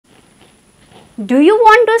Do you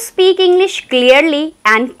want to speak English clearly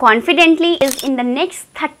and confidently? In the next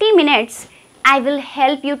 30 minutes, I will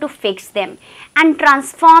help you to fix them and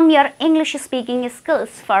transform your English speaking skills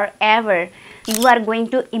forever. You are going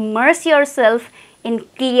to immerse yourself in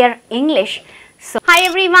clear English. So, hi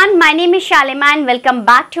everyone, my name is Shalima and welcome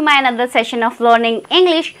back to my another session of learning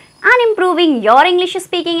English and improving your English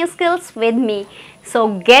speaking skills with me. So,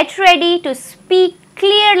 get ready to speak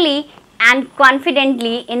clearly and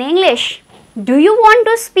confidently in English. Do you want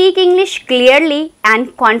to speak English clearly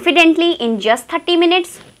and confidently in just 30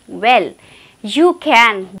 minutes? Well, you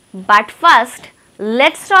can. But first,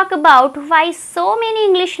 let's talk about why so many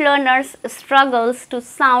English learners struggles to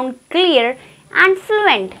sound clear and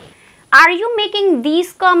fluent. Are you making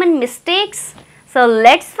these common mistakes? So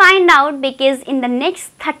let's find out, because in the next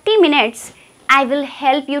 30 minutes, I will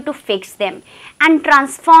help you to fix them and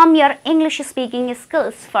transform your English speaking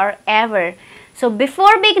skills forever. So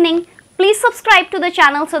before beginning, please subscribe to the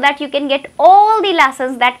channel so that you can get all the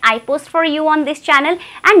lessons that I post for you on this channel.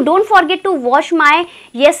 And don't forget to watch my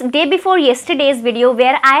day before yesterday's video,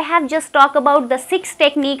 where I have just talked about the 6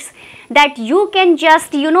 techniques that you can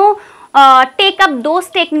just take up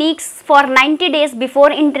those techniques for 90 days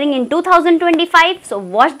before entering in 2025. So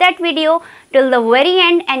watch that video till the very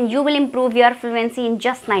end and you will improve your fluency in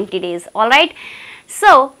just 90 days. Alright.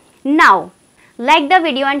 So now, like the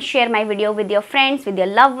video and share my video with your friends, with your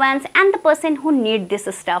loved ones and the person who need this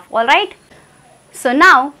stuff. Alright. So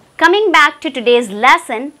now, coming back to today's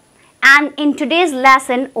lesson, and in today's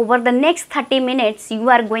lesson, over the next 30 minutes, you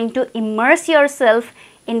are going to immerse yourself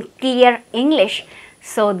in clear English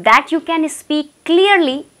so that you can speak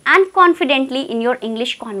clearly and confidently in your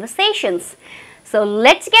English conversations. So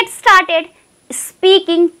let's get started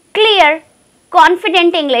speaking clear,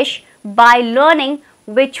 confident English by learning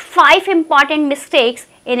which 5 important mistakes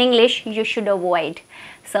in English you should avoid.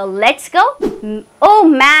 So let's go. Oh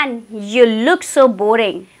man, you look so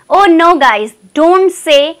boring. Oh no guys, don't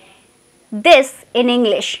say this in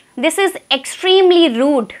English. This is extremely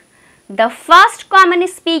rude. The first common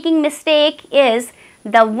speaking mistake is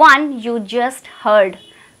the one you just heard.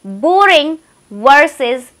 Boring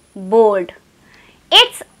versus bored.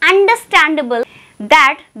 It's understandable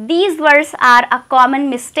that these words are a common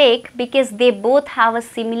mistake because they both have a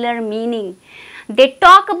similar meaning. They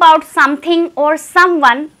talk about something or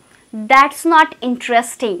someone that's not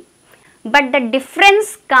interesting. But the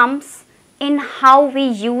difference comes in how we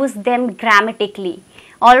use them grammatically.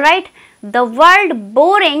 Alright, the word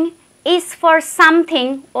boring is for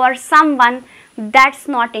something or someone that's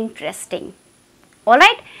not interesting.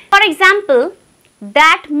 Alright, for example,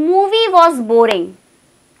 that movie was boring.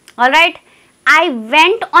 Alright, I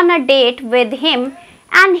went on a date with him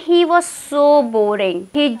and he was so boring.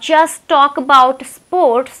 He just talked about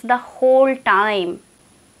sports the whole time.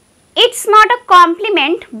 It's not a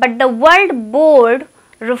compliment, but the word bored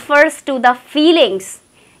refers to the feelings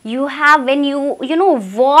you have when you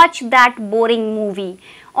watch that boring movie,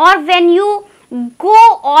 or when you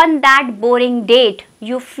go on that boring date,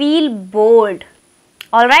 you feel bored.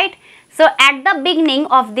 Alright, so at the beginning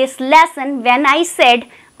of this lesson, when I said,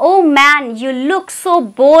 oh man, you look so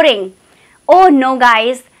boring. Oh no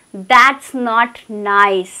guys, that's not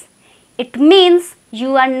nice. It means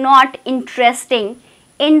you are not interesting.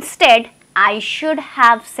 Instead, I should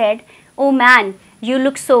have said, oh man, you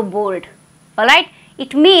look so bored. Alright,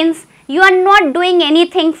 it means you are not doing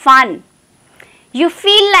anything fun. You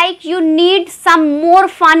feel like you need some more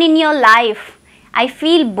fun in your life. I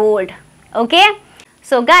feel bored. Okay?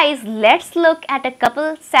 So guys, let's look at a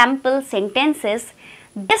couple sample sentences.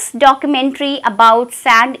 This documentary about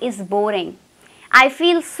sand is boring. I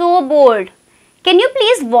feel so bored. Can you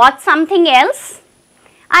please watch something else?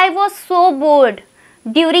 I was so bored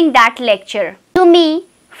during that lecture. To me,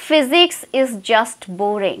 physics is just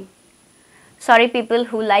boring. Sorry people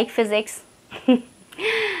who like physics.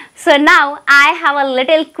 So now I have a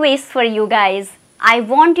little quiz for you guys. I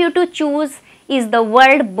want you to choose, is the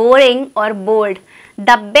word boring or bored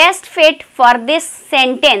the best fit for this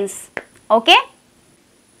sentence. Okay?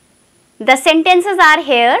 The sentences are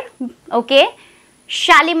here. Okay?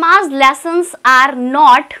 Shalima's lessons are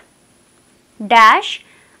not dash.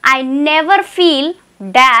 I never feel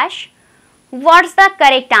dash. What's the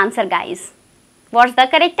correct answer, guys? What's the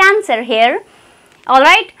correct answer here?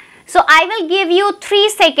 Alright. So I will give you 3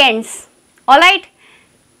 seconds. Alright.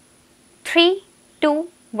 3, 2,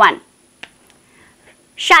 1.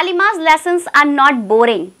 Shalima's lessons are not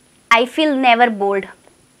boring. I feel never bored.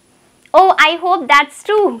 Oh, I hope that's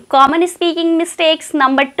true. Common speaking mistakes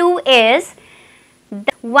number 2 is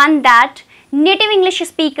the one that native English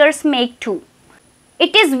speakers make too.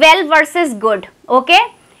 It is well versus good. Okay?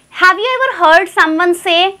 Have you ever heard someone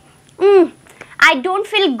say, I don't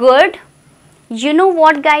feel good? You know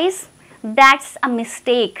what, guys? That's a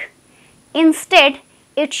mistake. Instead,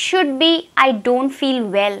 it should be, I don't feel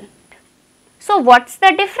well. So what's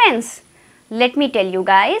the difference? Let me tell you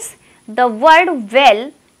guys. The word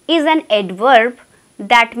well is an adverb.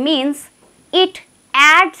 That means it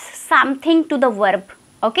adds something to the verb.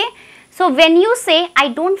 Okay? So when you say I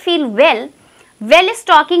don't feel well, well is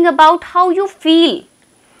talking about how you feel.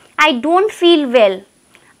 I don't feel well.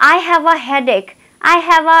 I have a headache. I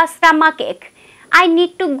have a stomachache. I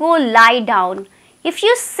need to go lie down. If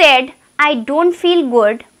you said I don't feel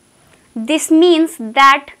good, this means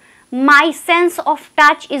that my sense of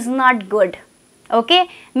touch is not good. Okay?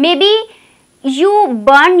 Maybe you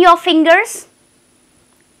burn your fingers.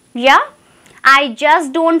 Yeah? I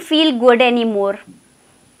just don't feel good anymore.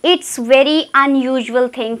 It's very unusual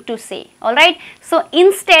thing to say. Alright? So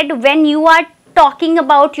instead, when you are talking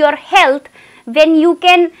about your health, when you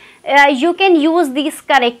can use these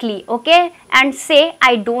correctly, okay, and say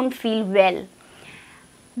I don't feel well.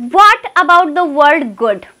 What about the word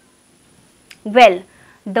good? Well,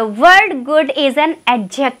 the word good is an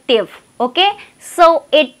adjective, okay, so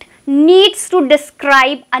it needs to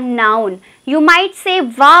describe a noun. You might say,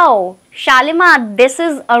 wow, Shalima, this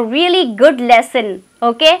is a really good lesson,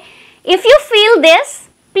 okay. If you feel this,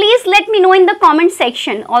 please let me know in the comment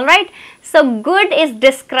section, alright. So good is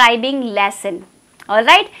describing lesson,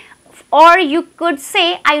 alright. Or you could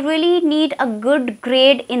say, I really need a good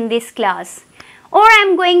grade in this class. Or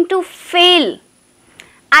I'm going to fail.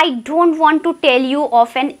 I don't want to tell you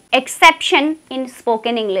of an exception in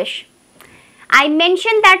spoken English. I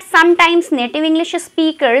mentioned that sometimes native English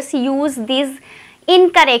speakers use these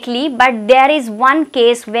incorrectly, but there is one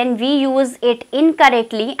case when we use it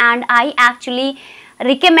incorrectly, and I actually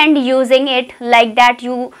recommend using it like that,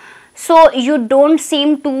 so you don't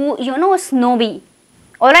seem too, snobby.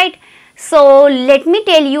 Alright, so let me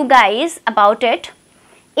tell you guys about it.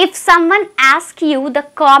 If someone asks you the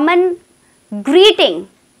common greeting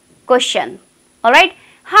question, alright,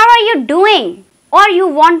 how are you doing? Or you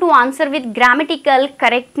want to answer with grammatical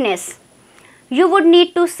correctness, you would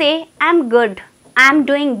need to say, I'm good, I'm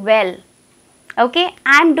doing well. Okay,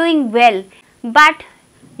 I'm doing well. But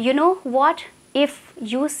you know what? If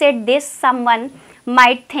you said this, someone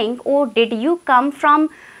might think, oh, did you come from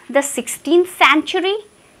the 16th century?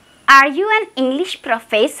 Are you an English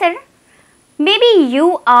professor? Maybe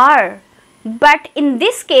you are. But in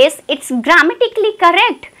this case, it's grammatically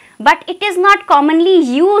correct, but it is not commonly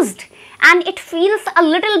used, and it feels a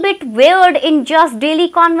little bit weird in just daily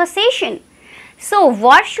conversation. So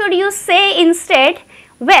what should you say instead?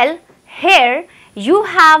 Well, here you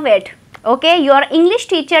have it. Okay, your English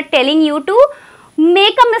teacher telling you to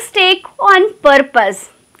make a mistake on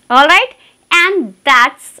purpose. Alright, and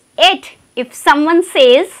that's it. If someone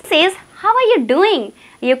says, how are you doing?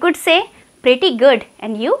 You could say, pretty good.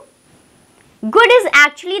 And you? Good is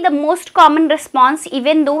actually the most common response,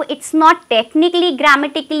 even though it's not technically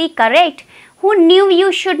grammatically correct. Who knew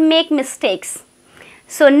you should make mistakes?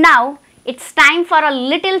 So now it's time for a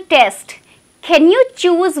little test. Can you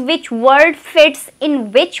choose which word fits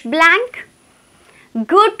in which blank?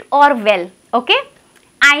 Good or well, okay?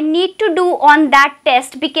 I need to do on that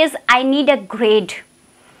test because I need a grade.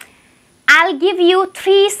 I'll give you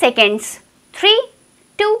 3 seconds. 3,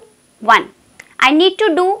 2, 1. I need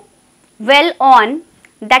to do well on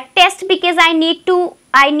that test because I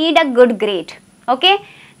need a good grade. Okay?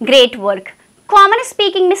 Great work. Common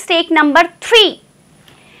speaking mistake number 3.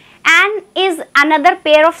 And is another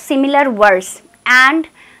pair of similar words, and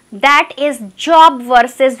that is job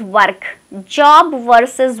versus work. Job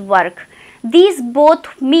versus work. These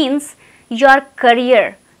both means your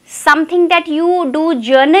career, something that you do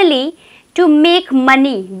generally to make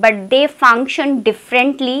money, but they function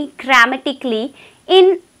differently grammatically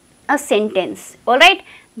in a sentence. Alright,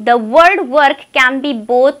 the word work can be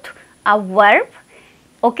both a verb,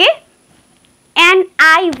 okay, and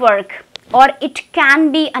I work, or it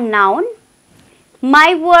can be a noun.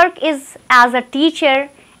 My work is as a teacher,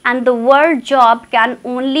 and the word job can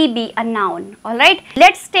only be a noun. Alright,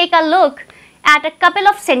 let's take a look at a couple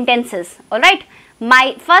of sentences. Alright,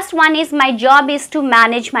 my first one is, my job is to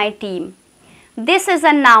manage my team. This is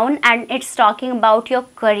a noun and it's talking about your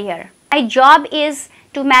career. My job is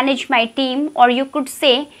to manage my team, or you could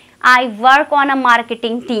say, I work on a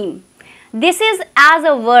marketing team. This is as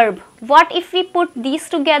a verb. What if we put these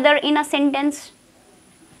together in a sentence?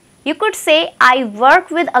 You could say, I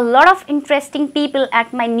work with a lot of interesting people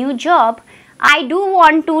at my new job. I do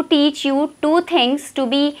want to teach you 2 things to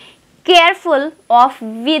be careful of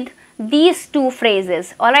with these 2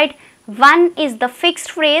 phrases. Alright, One is the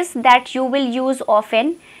fixed phrase that you will use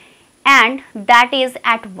often, and that is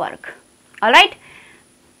at work. Alright,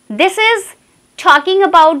 this is talking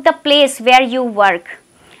about the place where you work.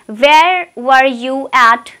 Where were you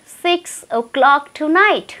at 6 o'clock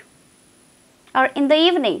tonight or in the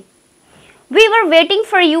evening? We were waiting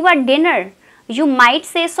for you at dinner. You might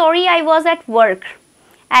say, sorry, I was at work.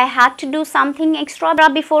 I had to do something extra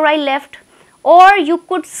before I left. Or you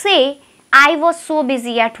could say, I was so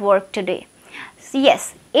busy at work today.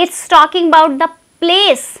 Yes, it's talking about the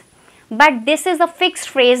place, but this is a fixed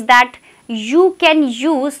phrase that you can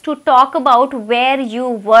use to talk about where you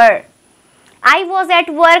were. I was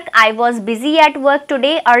at work, I was busy at work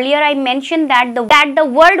today. Earlier I mentioned that the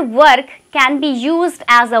word work can be used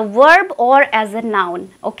as a verb or as a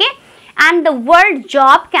noun, okay? And the word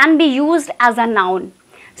job can be used as a noun.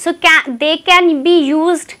 So they can be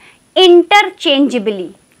used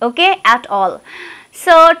interchangeably, okay, at all.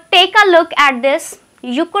 So take a look at this.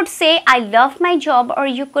 You could say I love my job, or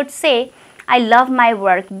you could say I love my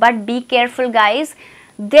work, but be careful guys,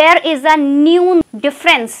 there is a new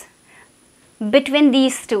difference between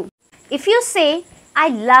these two. If you say I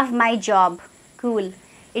love my job, cool,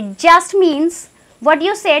 it just means what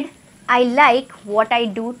you said, I like what I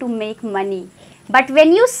do to make money. But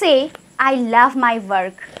when you say I love my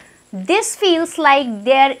work, this feels like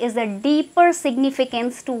there is a deeper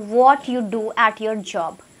significance to what you do at your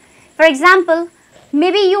job. For example,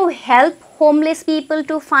 maybe you help homeless people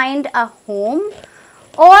to find a home,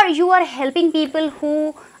 or you are helping people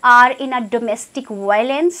who are in a domestic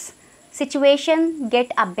violence situation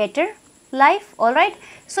get a better life. All right,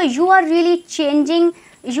 so you are really changing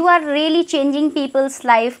people's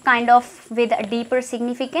life kind of with a deeper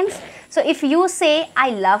significance. So if you say I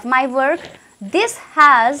love my work, this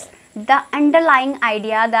has the underlying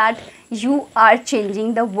idea that you are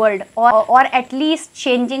changing the world, or at least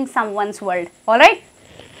changing someone's world. All right,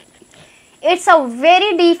 it's a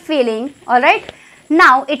very deep feeling. All right,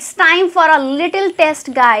 now it's time for a little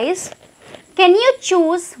test guys. Can you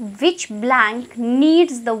choose which blank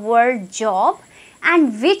needs the word job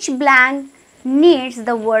and which blank needs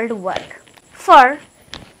the word work? For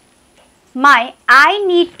my I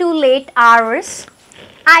need to late hours,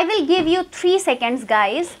 I will give you 3 seconds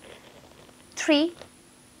guys. 3,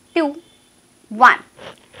 2, 1.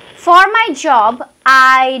 For my job,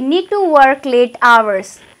 I need to work late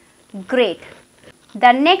hours. Great.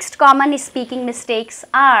 The next common speaking mistakes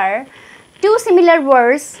are two similar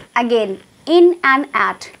words, again, in and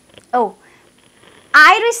at. Oh,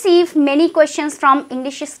 I receive many questions from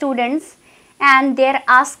English students and they're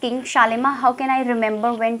asking, Shalima, how can I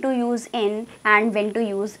remember when to use in and when to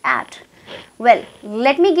use at? Well,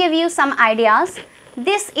 let me give you some ideas.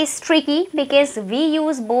 This is tricky because we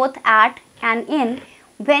use both at and in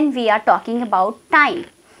when we are talking about time.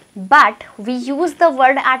 But we use the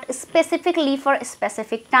word at specifically for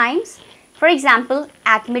specific times. For example,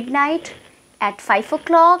 at midnight, at 5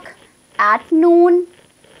 o'clock, at noon.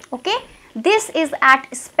 Okay, this is at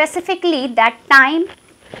specifically that time,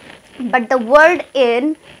 but the word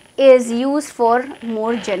in is used for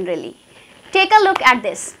more generally. Take a look at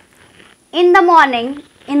this. In the morning,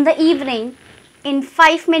 in the evening, in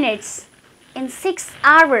 5 minutes, in 6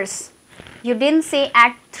 hours. You didn't say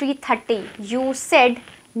at 3:30. You said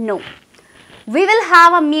no. We will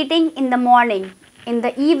have a meeting in the morning, in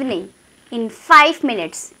the evening, in 5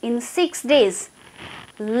 minutes, in 6 days.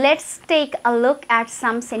 Let's take a look at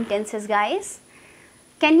some sentences guys.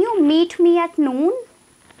 Can you meet me at noon?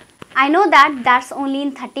 I know that that's only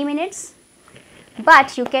in 30 minutes,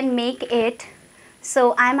 but you can make it.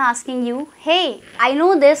 So I'm asking you, hey, I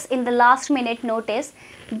know this in the last minute notice,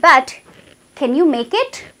 but can you make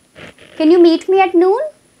it? Can you meet me at noon?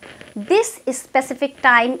 This is specific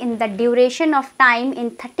time in the duration of time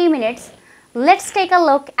in 30 minutes. Let's take a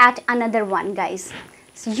look at another one guys.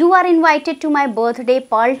 So you are invited to my birthday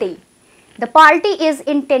party. The party is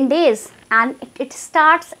in 10 days and it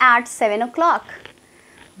starts at 7 o'clock.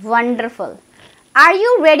 Wonderful. Are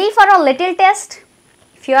you ready for a little test?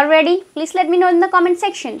 If you are ready, please let me know in the comment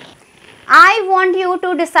section. I want you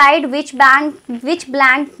to decide which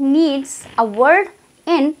blank needs a word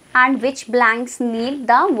in and which blanks need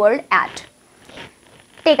the word at.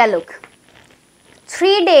 Take a look.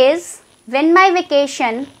 3 days when my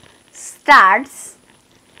vacation starts,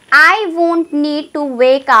 I won't need to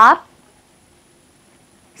wake up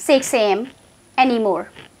 6 a.m.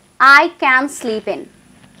 anymore. I can sleep in.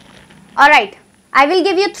 Alright, I will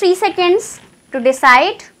give you 3 seconds to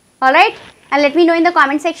decide. Alright, and let me know in the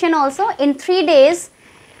comment section also. In 3 days,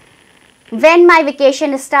 when my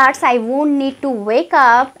vacation starts, I won't need to wake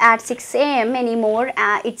up at 6 a.m. anymore.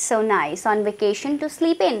 It's so nice on vacation to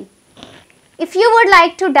sleep in. If you would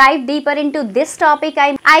like to dive deeper into this topic,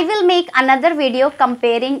 I will make another video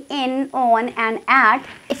comparing in, on and at.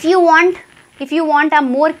 If you want a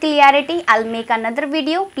more clarity, I'll make another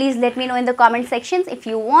video. Please let me know in the comment sections. If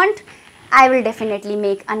you want, I will definitely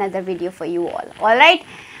make another video for you all. Alright.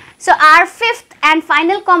 So our fifth and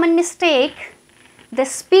final common mistake, the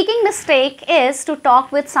speaking mistake, is to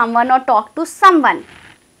talk with someone or talk to someone.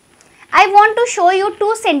 I want to show you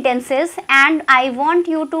two sentences and I want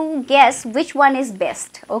you to guess which one is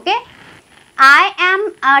best. Okay. I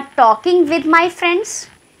am talking with my friends,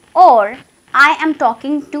 or I am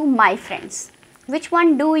talking to my friends. Which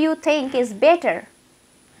one do you think is better?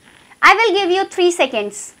 I will give you 3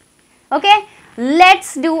 seconds. Okay.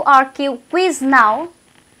 Let's do our quiz now.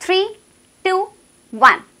 3, 2,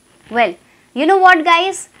 1. Well, you know what,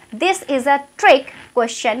 guys? This is a trick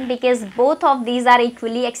question because both of these are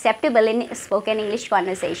equally acceptable in spoken English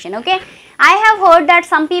conversation. Okay. I have heard that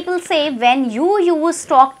some people say when you use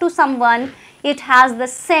talk to someone, it has the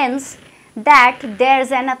sense that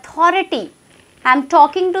there's an authority. I'm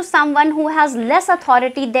talking to someone who has less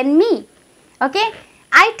authority than me. Okay.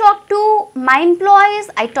 I talk to my employees,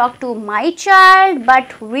 I talk to my child,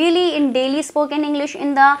 but really in daily spoken English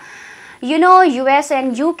in the US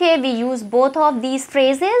and UK, we use both of these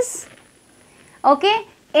phrases, okay,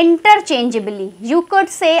 interchangeably. You could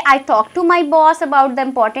say I talk to my boss about the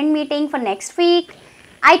important meeting for next week.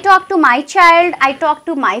 I talk to my child, I talk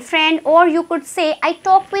to my friend, or you could say I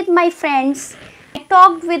talk with my friends, I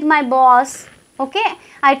talked with my boss, okay,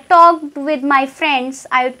 I talked with my friends,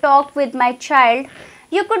 I talk with my child.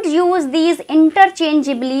 You could use these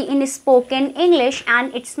interchangeably in spoken English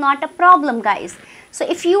and it's not a problem, guys. So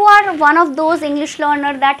if you are one of those English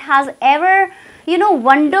learner that has ever,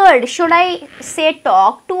 wondered, should I say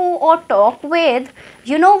talk to or talk with,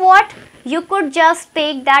 you know what? You could just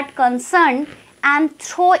take that concern and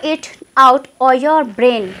throw it out of your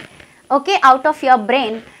brain. Okay, out of your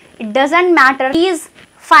brain. It doesn't matter. These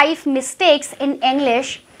 5 mistakes in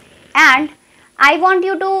English, and I want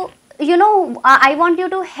you to I want you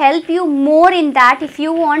to help you more in that. If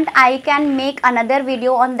you want, I can make another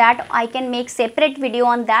video on that. I can make separate video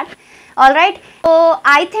on that. Alright. So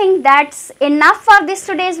I think that's enough for this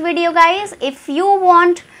today's video, guys. If you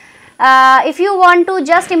want to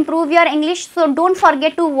just improve your English, so don't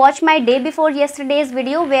forget to watch my day before yesterday's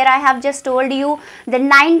video where I have just told you the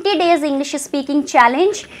 90 days English speaking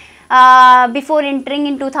challenge. Before entering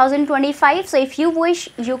in 2025. So if you wish,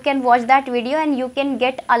 you can watch that video and you can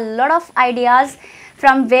get a lot of ideas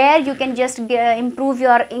from where you can just improve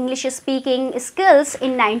your English speaking skills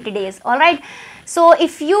in 90 days. Alright. So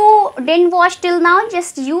if you didn't watch till now,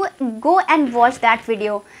 just you go and watch that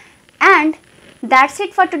video. And that's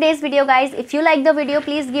it for today's video, guys. If you like the video,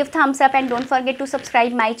 please give thumbs up and don't forget to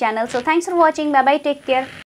subscribe my channel. So thanks for watching. Bye bye. Take care.